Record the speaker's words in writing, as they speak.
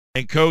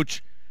And,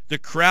 Coach, the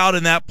crowd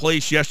in that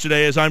place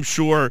yesterday, as I'm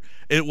sure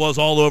it was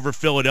all over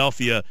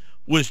Philadelphia,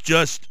 was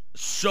just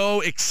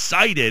so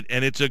excited,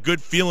 and it's a good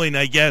feeling,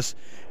 I guess.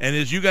 And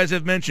as you guys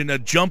have mentioned, a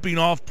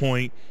jumping-off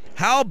point.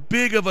 How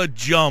big of a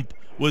jump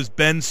was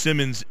Ben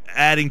Simmons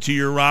adding to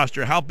your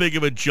roster? How big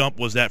of a jump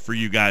was that for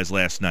you guys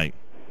last night?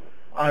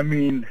 I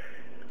mean,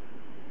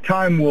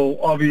 time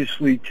will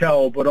obviously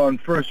tell, but on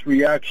first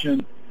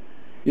reaction,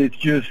 it's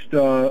just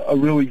a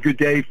really good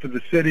day for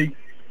the city.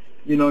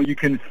 You know, you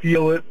can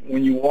feel it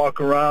when you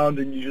walk around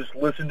and you just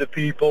listen to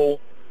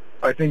people.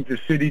 I think the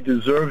city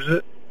deserves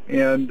it,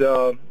 and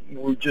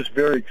we're just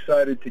very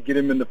excited to get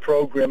him in the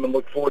program and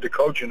look forward to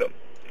coaching him.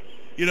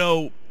 You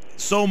know,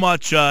 so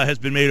much has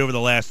been made over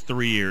the last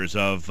 3 years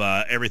of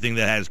everything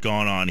that has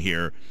gone on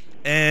here.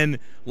 And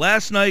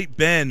last night,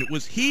 Ben,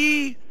 was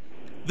he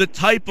the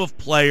type of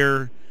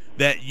player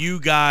that you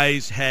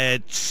guys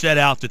had set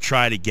out to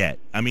try to get?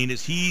 I mean,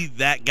 is he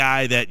that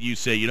guy that you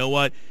say, you know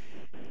what,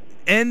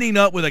 ending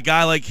up with a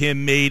guy like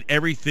him made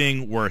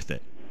everything worth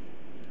it?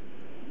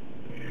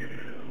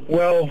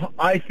 Well,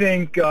 I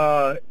think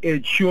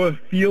it sure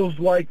feels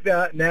like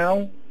that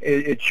now.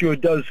 It sure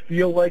does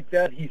feel like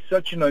that. He's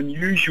such an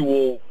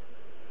unusual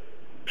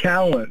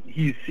talent.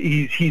 He's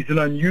an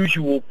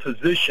unusual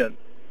position.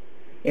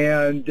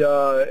 And,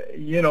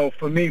 you know,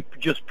 for me,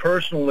 just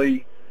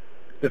personally,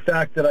 the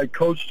fact that I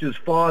coached his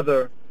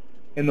father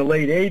in the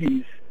late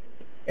 80s,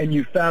 and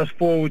you fast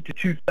forward to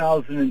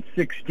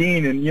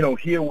 2016, and, you know,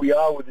 here we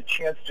are with a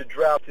chance to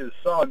draft his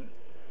son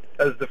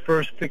as the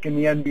first pick in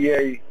the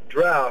NBA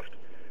draft.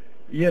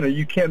 You know,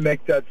 you can't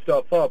make that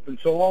stuff up. And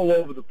so all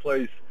over the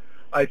place,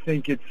 I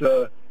think it's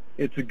a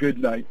good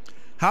night.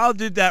 How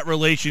did that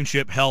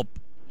relationship help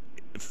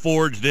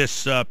forge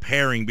this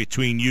pairing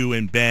between you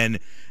and Ben?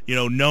 You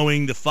know,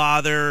 knowing the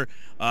father,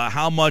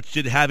 how much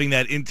did having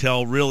that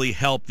intel really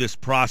help this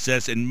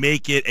process and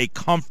make it a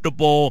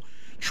comfortable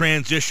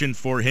transition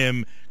for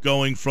him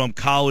going from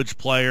college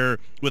player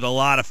with a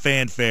lot of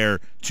fanfare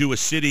to a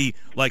city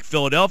like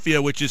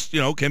Philadelphia, which is, you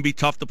know, can be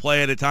tough to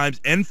play at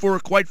times, and for,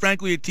 quite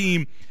frankly, a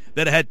team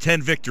that had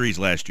 10 victories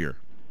last year?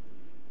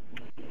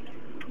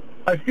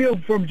 I feel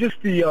from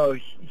just the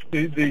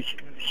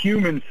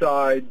human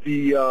side,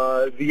 the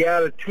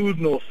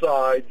attitudinal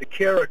side, the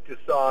character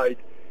side,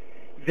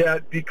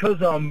 that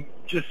because I'm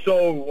just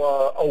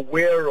so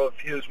aware of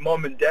his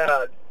mom and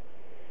dad,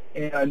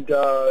 and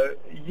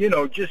you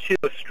know, just his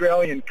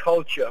Australian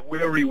culture,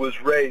 where he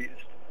was raised.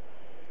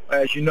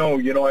 As you know,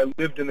 I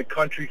lived in the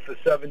country for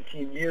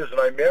 17 years, and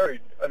I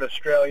married an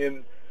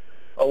Australian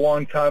a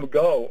long time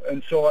ago,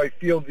 and so I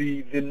feel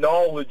the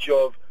knowledge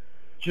of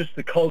just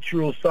the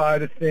cultural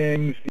side of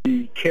things,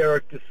 the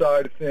character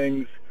side of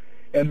things,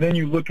 and then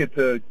you look at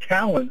the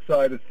talent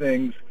side of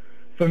things.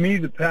 For me,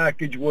 the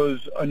package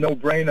was a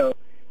no-brainer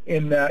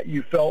in that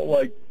you felt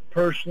like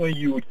personally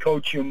you would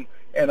coach him,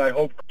 and I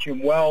hope coach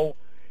him well.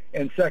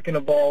 And second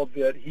of all,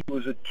 that he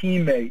was a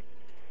teammate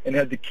and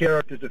had the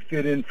character to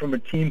fit in from a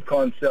team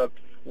concept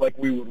like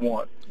we would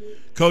want.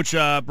 Coach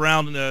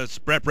Brown,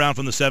 Brett Brown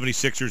from the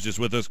 76ers is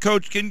with us.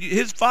 Coach,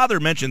 his father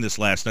mentioned this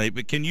last night,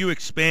 but can you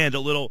expand a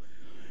little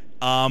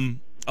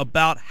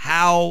about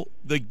how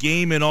the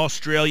game in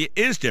Australia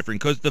is different?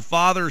 Because the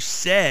father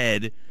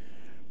said,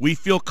 we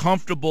feel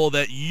comfortable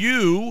that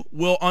you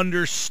will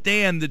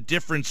understand the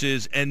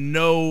differences and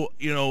know,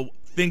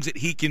 things that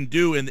he can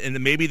do,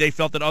 and maybe they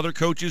felt that other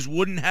coaches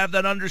wouldn't have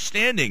that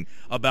understanding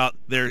about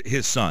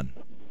his son.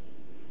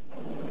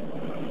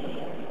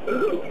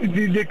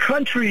 The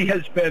country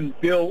has been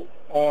built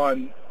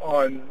on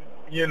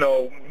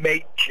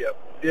mateship.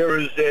 There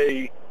is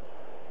a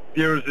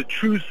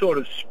true sort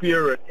of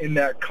spirit in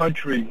that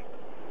country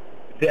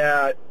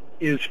that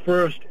is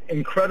first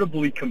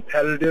incredibly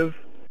competitive.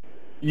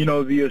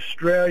 The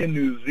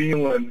Australia-New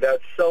Zealand, that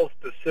South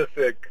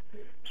Pacific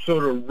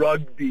sort of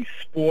rugby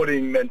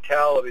sporting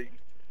mentality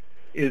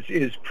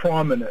is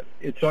prominent.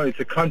 It's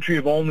a country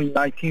of only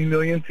 19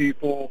 million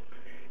people,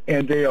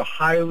 and they are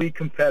highly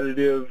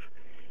competitive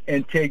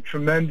and take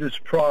tremendous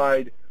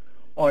pride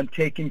on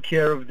taking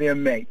care of their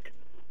mate.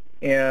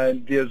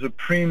 And there's a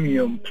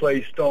premium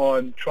placed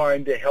on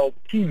trying to help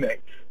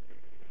teammates.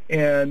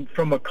 And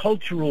from a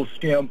cultural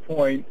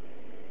standpoint,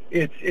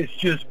 it's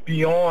just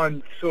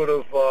beyond sort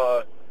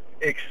of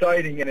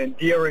exciting and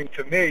endearing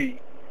to me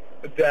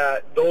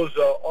that those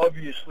are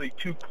obviously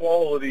two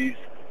qualities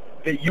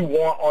that you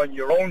want on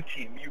your own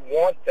team. You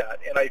want that.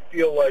 And I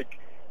feel like,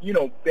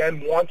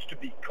 Ben wants to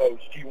be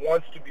coached. He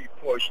wants to be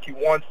pushed. He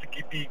wants to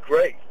be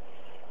great.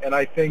 And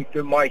I think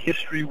that my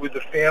history with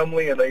the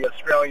family and the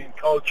Australian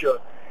culture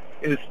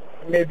is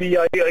maybe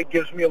it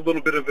gives me a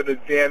little bit of an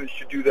advantage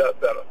to do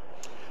that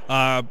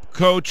better.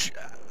 Coach,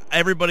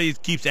 everybody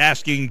keeps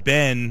asking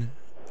Ben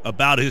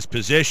about his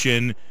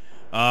position.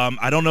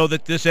 I don't know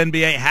that this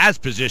NBA has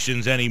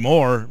positions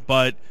anymore,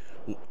 but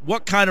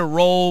what kind of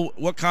role,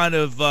 what kind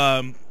of,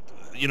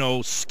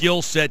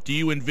 skill set do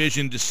you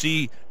envision to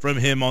see from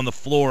him on the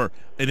floor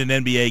in an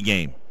NBA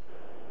game?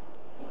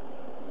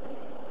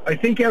 I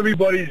think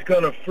everybody's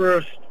going to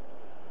first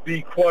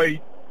be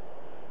quite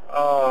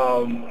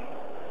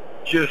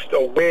just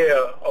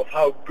aware of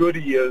how good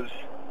he is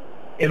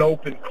in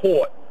open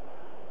court.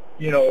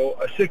 You know,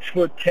 a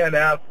 6'10"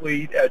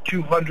 athlete at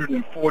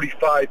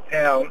 245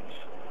 pounds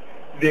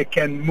that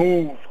can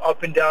move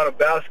up and down a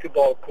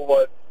basketball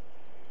court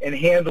and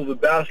handle the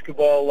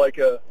basketball like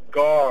a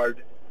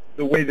guard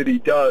the way that he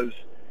does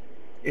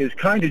is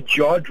kind of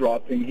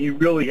jaw-dropping. He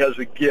really has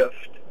a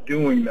gift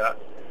doing that.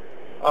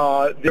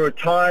 There are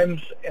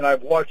times, and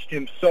I've watched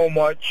him so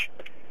much,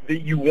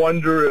 that you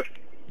wonder if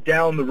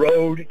down the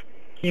road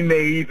he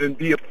may even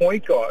be a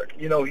point guard.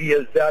 You know, he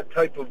has that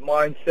type of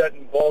mindset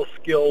and ball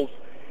skills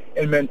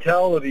and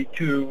mentality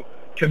to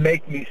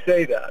make me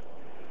say that.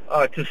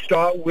 To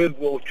start with,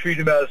 we'll treat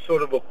him as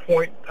sort of a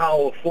point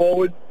power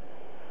forward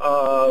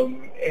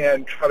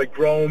and try to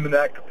grow him in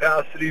that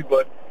capacity,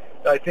 but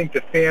I think the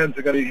fans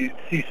are going to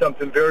see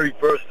something very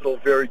versatile,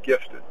 very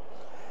gifted.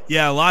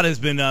 Yeah, a lot has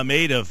been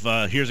made of,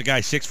 here's a guy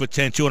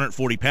 6'10",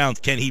 240 pounds.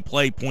 Can he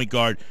play point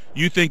guard?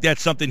 You think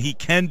that's something he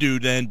can do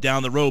then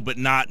down the road, but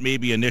not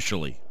maybe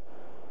initially?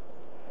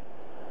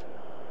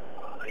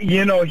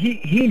 You know,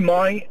 he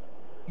might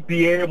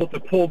be able to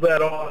pull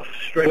that off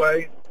straight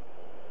away,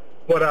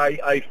 but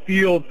I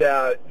feel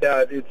that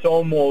it's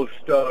almost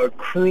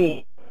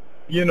cruel,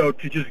 you know,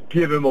 to just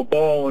give him a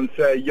ball and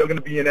say, you're going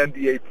to be an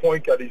NBA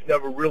point guard. He's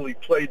never really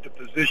played the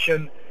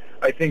position.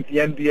 I think the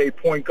NBA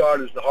point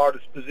guard is the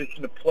hardest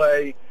position to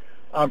play.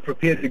 I'm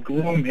prepared to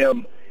groom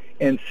him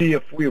and see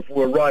if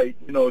we're right,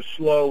 you know,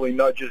 slowly,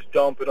 not just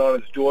dump it on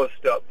his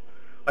doorstep.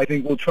 I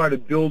think we'll try to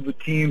build the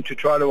team to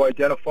try to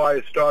identify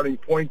a starting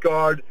point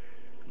guard,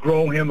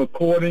 grow him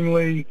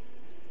accordingly,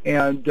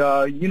 and,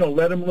 you know,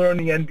 let him learn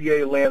the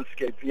NBA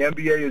landscape. The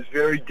NBA is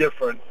very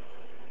different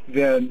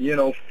than, you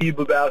know,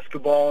 FIBA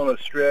basketball in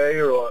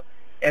Australia or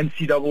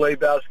NCAA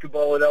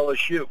basketball at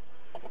LSU.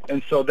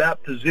 And so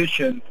that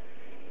position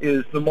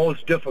is the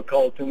most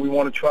difficult, and we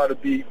want to try to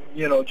be,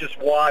 you know, just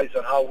wise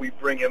on how we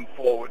bring him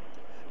forward.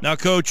 Now,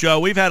 Coach,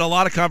 we've had a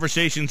lot of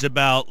conversations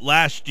about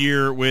last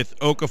year with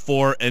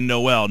Okafor and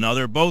Noel. Now,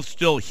 they're both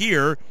still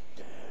here.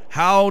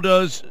 How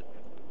does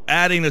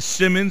adding a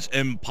Simmons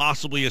and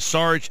possibly a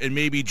Saric and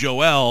maybe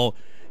Joel,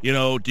 you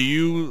know, do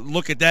you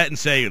look at that and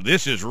say,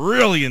 this is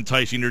really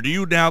enticing, or do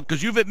you now,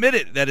 because you've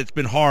admitted that it's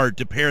been hard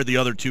to pair the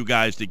other two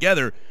guys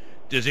together,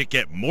 does it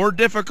get more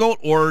difficult,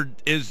 or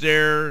is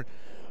there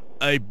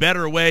a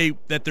better way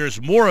that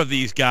there's more of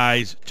these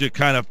guys to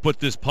kind of put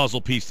this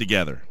puzzle piece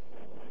together?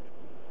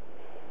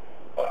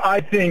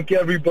 I think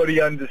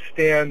everybody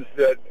understands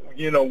that,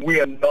 you know,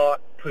 we are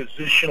not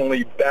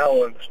positionally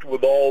balanced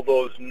with all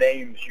those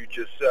names you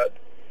just said.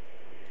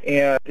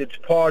 And it's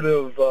part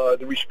of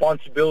the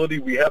responsibility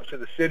we have to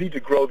the city to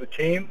grow the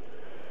team.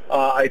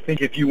 I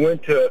think if you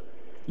went to,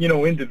 you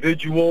know,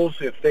 individuals,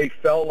 if they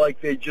felt like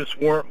they just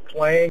weren't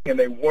playing and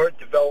they weren't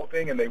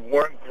developing and they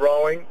weren't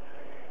growing,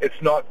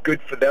 it's not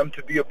good for them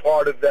to be a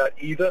part of that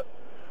either.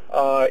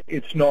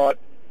 It's not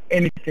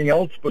anything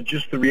else but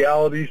just the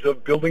realities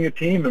of building a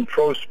team in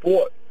pro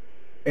sport.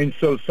 And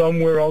so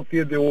somewhere out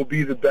there will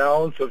be the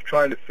balance of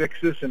trying to fix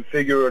this and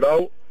figure it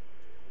out.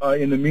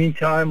 In the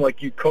meantime,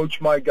 like you coach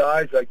my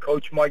guys, I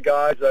coach my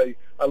guys.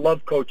 I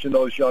love coaching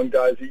those young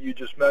guys that you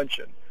just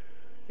mentioned.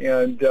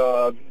 And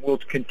we'll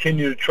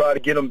continue to try to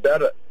get them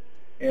better.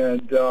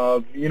 And,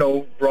 you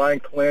know, Bryan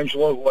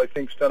Colangelo, who I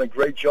think's done a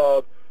great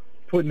job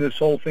putting this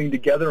whole thing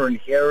together,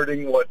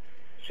 inheriting what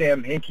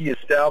Sam Hinkie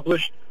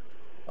established,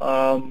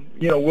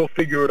 you know, we'll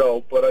figure it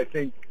out. But I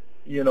think,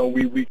 you know,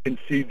 we can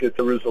see that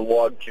there is a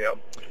log jam.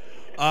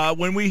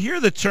 When we hear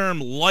the term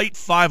light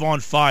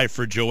 5-on-5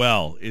 for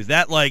Joel, is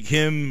that like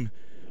him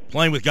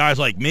playing with guys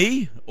like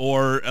me,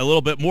 or a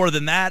little bit more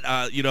than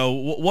that? You know,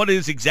 what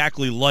is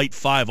exactly light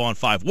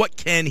 5-on-5? What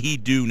can he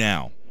do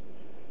now?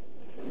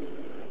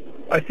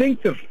 I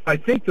think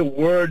the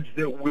words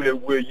that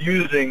we're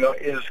using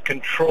is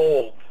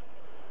controlled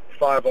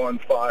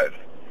 5-on-5,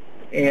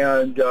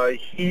 and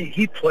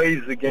he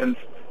plays against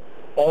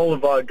all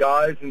of our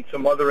guys and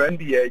some other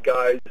NBA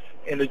guys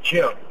in a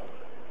gym.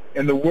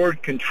 And the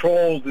word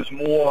controlled is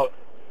more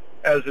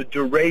as a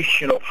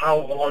duration of how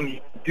long you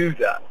can do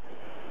that.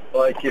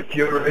 Like if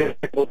you're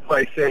able to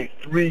play, say,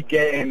 3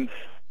 games,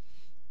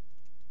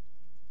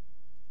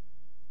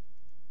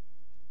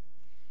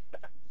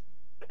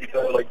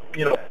 like,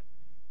 you know.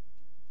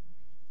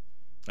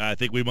 I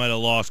think we might have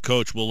lost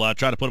Coach. We'll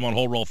try to put him on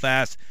hold real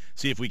fast,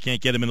 see if we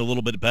can't get him in a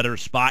little bit better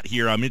spot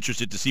here. I'm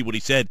interested to see what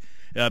he said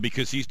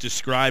because he's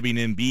describing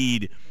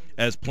Embiid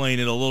as playing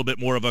in a little bit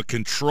more of a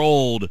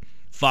controlled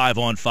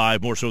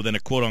 5-on-5, more so than a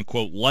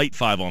quote-unquote light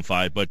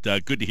 5-on-5.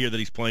 But good to hear that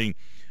he's playing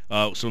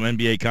some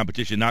NBA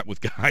competition, not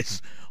with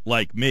guys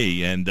like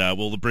me. And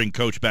we'll bring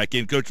Coach back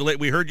in. Coach,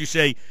 we heard you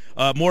say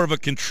more of a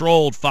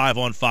controlled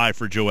 5-on-5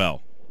 for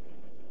Joel.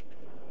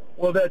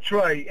 Well, that's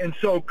right. And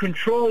so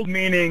controlled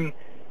meaning,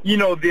 you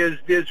know,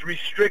 there's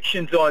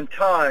restrictions on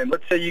time.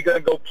 Let's say you're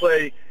going to go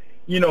play,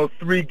 you know,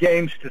 3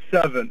 games to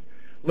 7.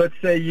 Let's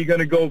say you're going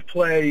to go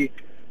play,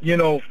 you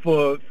know,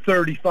 for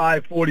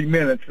 35, 40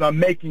 minutes. And I'm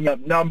making up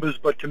numbers,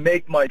 but to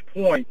make my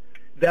point,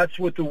 that's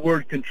what the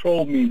word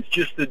control means,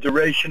 just the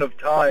duration of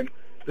time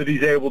that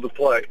he's able to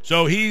play.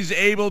 So he's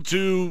able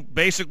to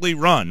basically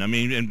run. I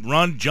mean, and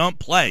run, jump,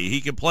 play.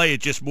 He can play.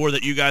 It's just more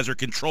that you guys are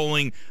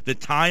controlling the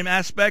time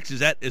aspects. Is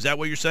that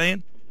what you're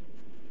saying?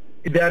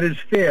 That is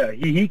fair.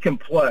 He can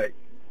play.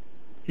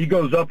 He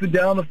goes up and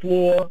down the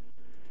floor,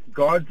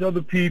 guards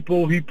other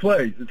people. He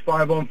plays. It's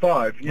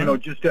 5-on-5, you know,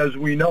 just as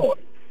we know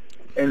it.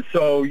 And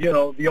so, you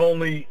know,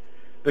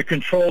 the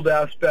controlled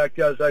aspect,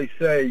 as I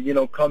say, you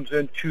know, comes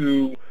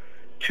into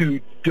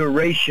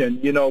duration.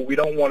 You know, we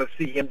don't want to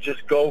see him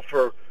just go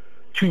for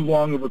too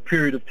long of a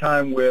period of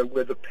time where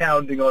the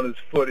pounding on his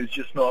foot is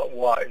just not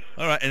wise.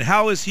 All right, and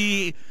how is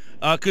he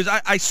because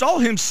I saw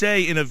him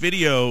say in a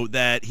video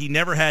that he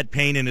never had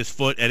pain in his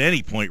foot at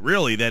any point,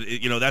 really, that,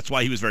 you know, that's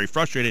why he was very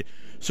frustrated.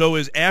 So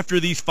is after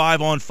these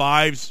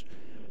 5-on-5s,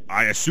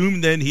 I assume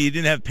then he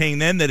didn't have pain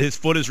then, that his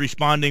foot is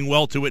responding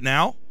well to it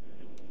now?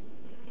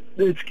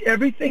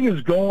 Everything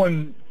is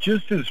going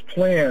just as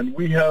planned.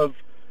 We have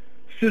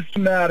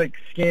systematic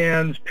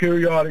scans,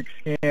 periodic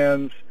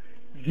scans,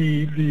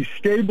 the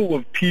stable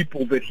of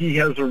people that he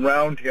has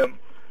around him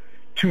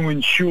to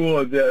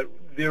ensure that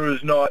there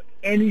is not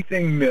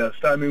anything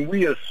missed. I mean,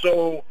 we are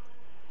so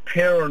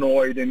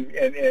paranoid and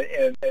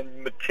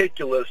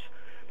meticulous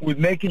with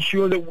making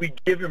sure that we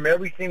give him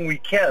everything we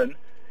can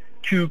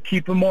to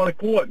keep him on a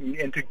court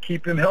and to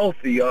keep him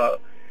healthy.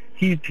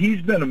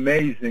 He's been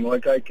amazing.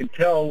 Like, I can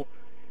tell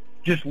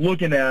just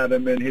looking at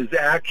him and his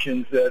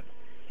actions that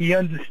he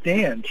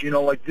understands, you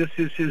know, like this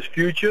is his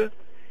future,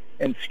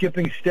 and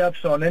skipping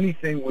steps on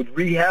anything with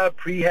rehab,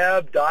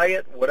 prehab,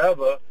 diet,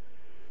 whatever,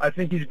 I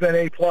think he's been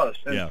A+,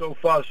 and so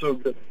far so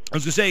good. I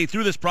was going to say,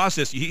 through this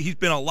process, he's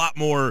been a lot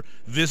more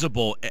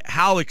visible.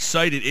 How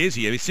excited is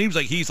he? I mean, it seems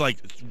like he's, like,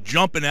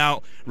 jumping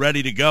out,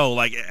 ready to go.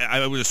 Like,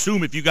 I would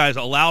assume if you guys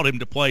allowed him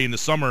to play in the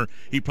summer,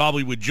 he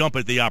probably would jump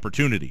at the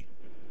opportunity.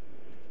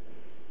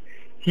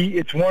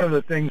 It's one of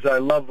the things I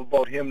love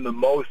about him the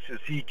most is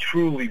he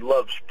truly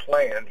loves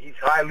playing. He's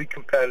highly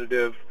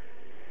competitive.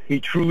 He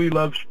truly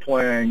loves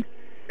playing,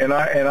 and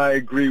I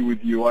agree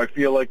with you. I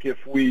feel like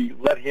if we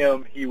let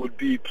him, he would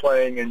be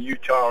playing in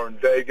Utah and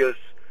Vegas.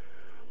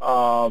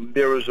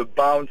 There is a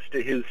bounce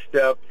to his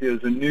step.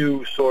 There's a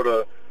new sort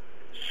of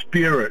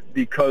spirit,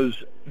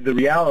 because the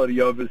reality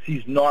of it is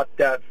he's not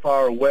that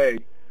far away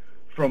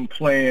from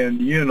playing,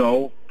 you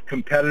know,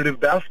 competitive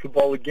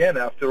basketball again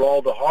after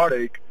all the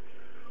heartache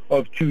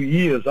of 2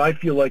 years. I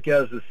feel like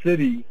as a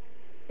city,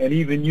 and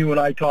even you and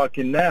I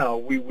talking now,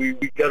 we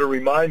got to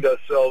remind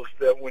ourselves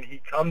that when he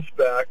comes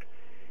back,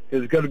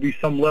 there's got to be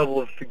some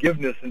level of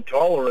forgiveness and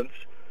tolerance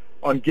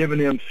on giving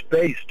him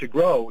space to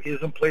grow. He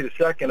hasn't played a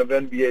second of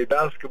NBA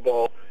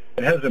basketball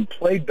and hasn't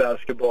played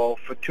basketball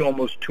for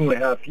almost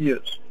 2.5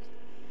 years.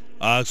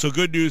 So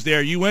good news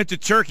there. You went to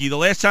Turkey. The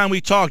last time we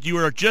talked, you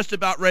were just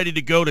about ready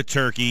to go to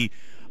Turkey.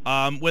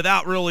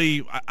 Without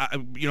really,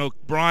 you know,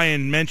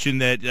 Bryan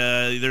mentioned that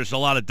there's a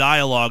lot of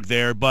dialogue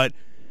there, but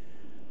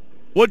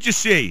what'd you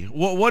see?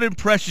 What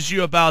impresses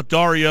you about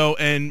Dario,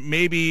 and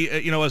maybe,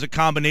 you know, as a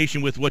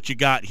combination with what you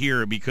got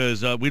here,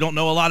 because we don't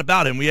know a lot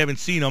about him. We haven't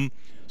seen him.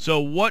 So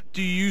what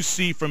do you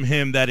see from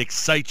him that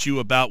excites you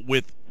about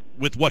with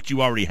what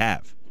you already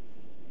have?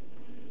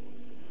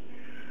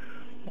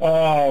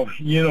 Oh,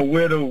 you know,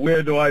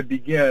 where do I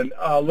begin?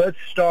 Let's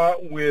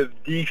start with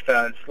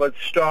defense.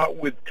 Let's start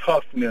with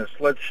toughness.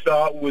 Let's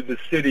start with the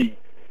city,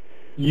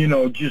 you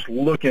know, just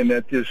looking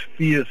at this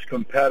fierce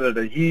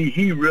competitor.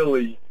 He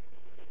really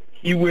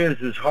wears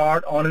his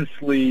heart on his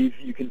sleeve.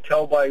 You can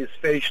tell by his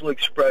facial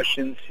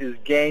expressions. His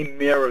game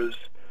mirrors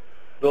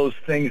those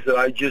things that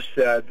I just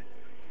said.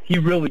 He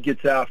really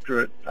gets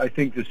after it. I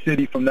think the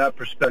city, from that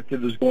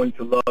perspective, is going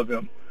to love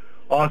him.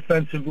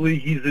 Offensively,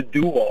 he's a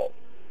do-all.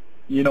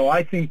 You know,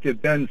 I think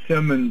that Ben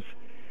Simmons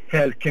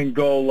can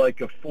go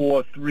like a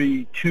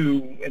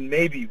 4-3-2 and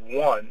maybe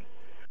 1.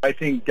 I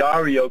think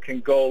Dario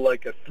can go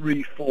like a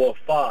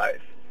 3-4-5.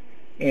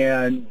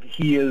 And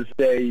he's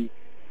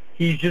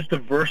just a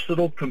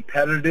versatile,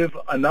 competitive,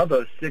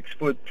 another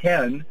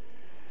 6'10",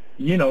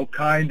 you know,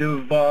 kind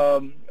of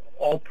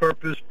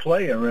all-purpose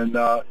player.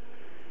 And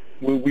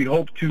we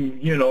hope to,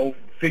 you know,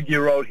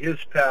 figure out his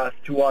path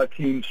to our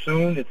team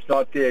soon. It's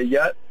not there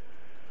yet.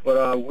 But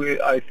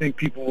I think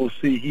people will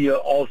see he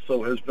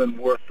also has been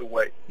worth the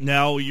wait.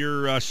 Now,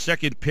 your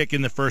second pick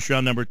in the first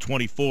round, number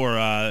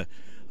 24,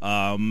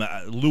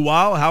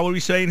 Noel, how are we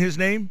saying his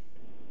name?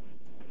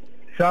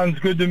 Sounds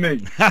good to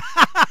me.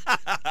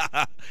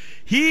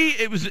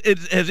 It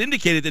has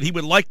indicated that he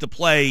would like to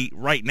play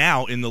right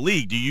now in the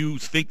league. Do you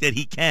think that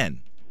he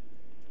can?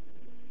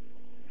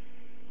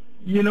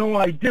 You know,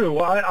 I do.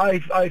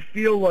 I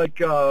feel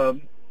like...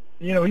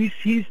 you know,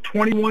 he's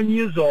 21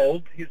 years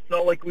old. It's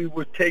not like we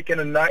were taking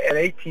an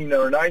 18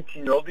 or a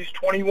 19-year-old. He's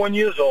 21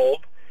 years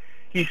old.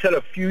 He's had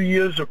a few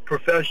years of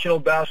professional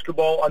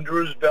basketball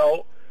under his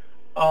belt,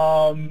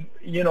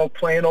 you know,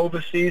 playing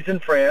overseas in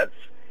France.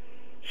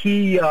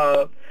 He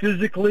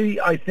physically,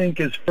 I think,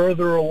 is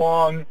further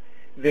along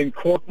than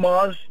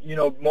Korkmaz, you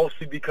know,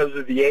 mostly because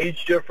of the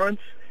age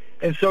difference.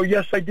 And so,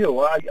 yes, I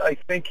do. I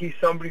think he's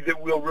somebody that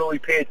we'll really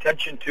pay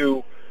attention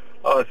to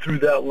through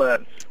that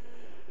lens.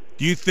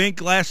 Do you think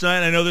last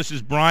night, I know this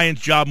is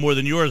Brian's job more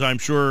than yours, I'm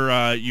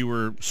sure you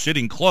were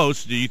sitting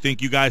close. Do you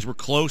think you guys were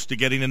close to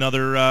getting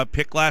another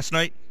pick last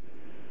night?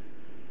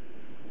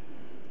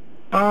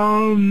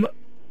 I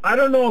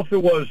don't know if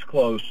it was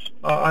close.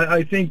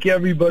 I think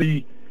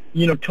everybody,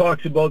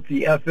 talks about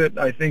the effort.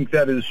 I think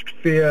that is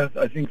fair.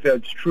 I think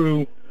that's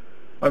true.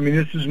 I mean,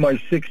 this is my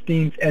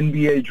 16th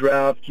NBA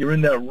draft. You're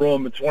in that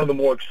room. It's one of the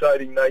more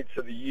exciting nights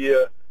of the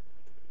year.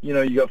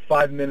 You got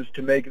 5 minutes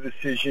to make a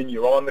decision.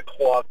 You're on the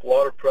clock, a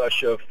lot of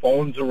pressure,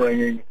 phones are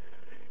ringing,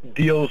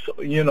 deals,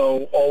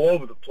 all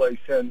over the place.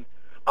 And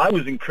I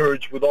was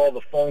encouraged with all the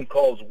phone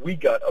calls we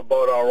got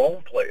about our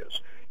own players.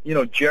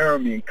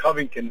 Jeremy and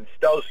Covington and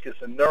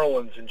Stauskas and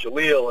Nerlens and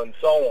Jaleel and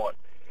so on.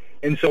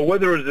 And so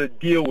whether the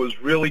deal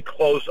was really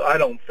close, I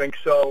don't think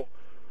so.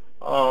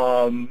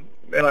 And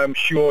I'm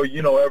sure,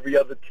 every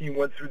other team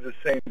went through the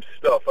same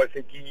stuff. I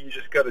think you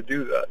just got to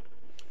do that.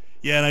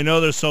 Yeah, and I know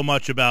there's so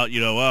much about,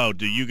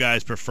 do you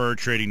guys prefer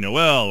trading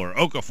Noel or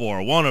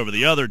Okafor, one over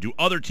the other? Do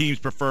other teams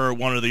prefer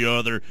one or the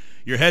other?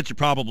 Your heads are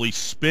probably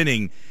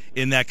spinning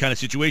in that kind of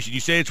situation. You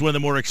say it's one of the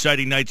more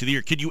exciting nights of the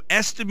year. Could you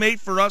estimate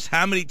for us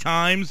how many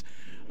times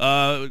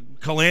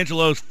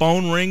Colangelo's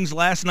phone rings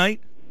last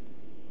night?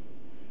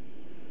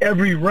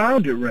 Every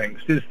round it rings.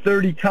 There's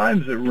 30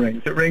 times it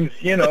rings. It rings,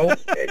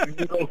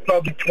 it goes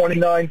probably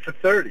 29 for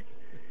 30.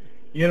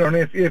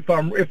 And if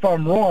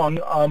I'm wrong,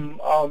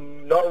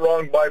 I'm not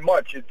wrong by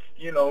much. It's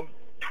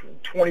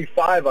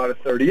 25 out of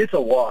 30. It's a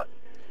lot.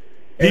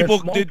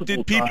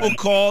 Did people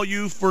call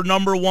you for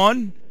number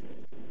one?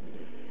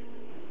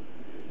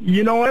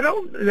 I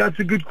don't. That's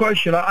a good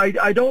question.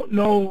 I don't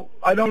know.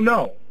 I don't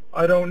know.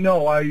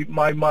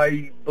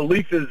 My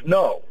belief is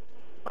no.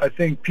 I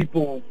think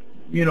people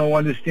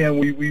understand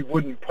we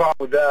wouldn't part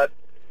with that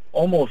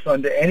almost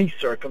under any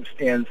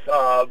circumstance.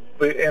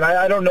 But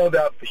I don't know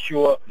that for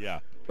sure.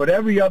 Yeah. But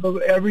every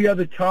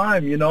other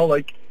time,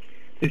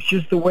 it's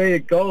just the way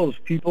it goes.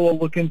 People are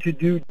looking to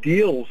do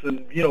deals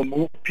and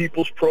move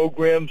people's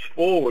programs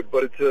forward.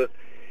 But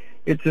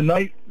it's a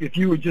night, if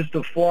you were just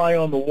a fly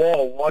on the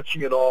wall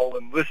watching it all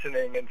and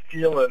listening and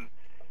feeling,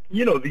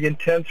 the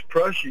intense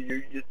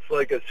pressure. It's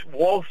like a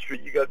Wall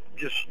Street. You got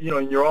just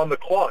and you're on the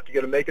clock. You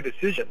got to make a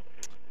decision,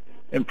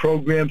 and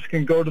programs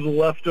can go to the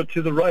left or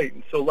to the right.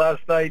 And so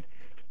last night,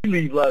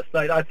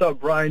 I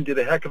thought Brian did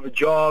a heck of a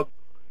job.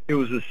 It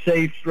was a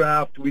safe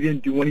draft. We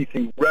didn't do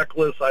anything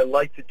reckless. I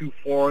like to do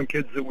foreign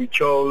kids that we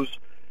chose.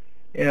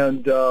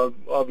 And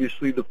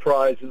obviously the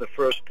prize in the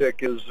first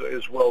pick is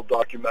well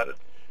documented.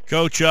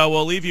 Coach,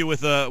 we'll leave you with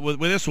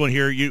this one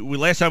here.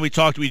 Last time we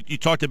talked, you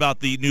talked about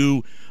the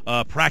new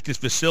practice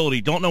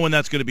facility. Don't know when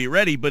that's going to be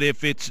ready, but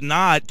if it's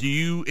not, do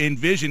you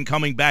envision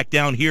coming back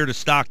down here to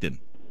Stockton?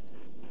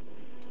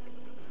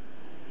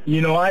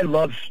 I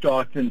love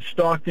Stockton.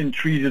 Stockton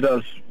treated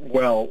us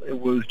well. It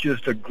was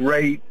just a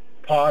great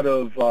part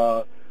of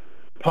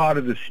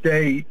the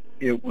state.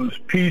 It was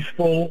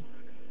peaceful,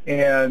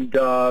 and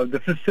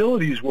the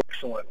facilities were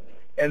excellent.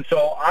 And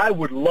so I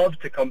would love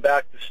to come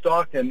back to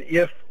Stockton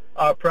if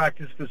our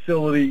practice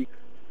facility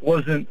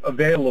wasn't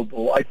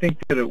available. I think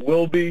that it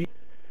will be,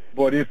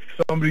 but if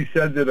somebody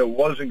said that it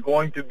wasn't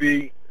going to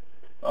be,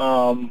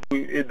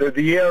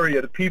 the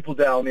area, the people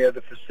down there,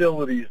 the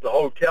facilities, the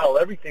hotel,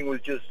 everything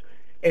was just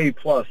A+,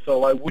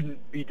 so I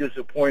wouldn't be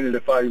disappointed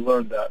if I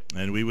learned that.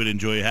 And we would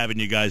enjoy having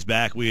you guys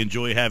back. We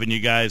enjoy having you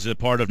guys a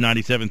part of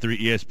 97.3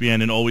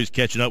 ESPN and always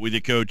catching up with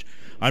you, Coach.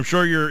 I'm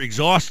sure you're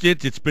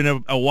exhausted. It's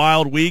been a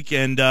wild week,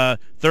 and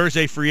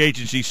Thursday free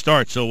agency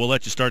starts, so we'll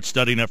let you start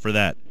studying up for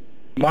that.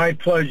 My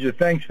pleasure.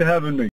 Thanks for having me.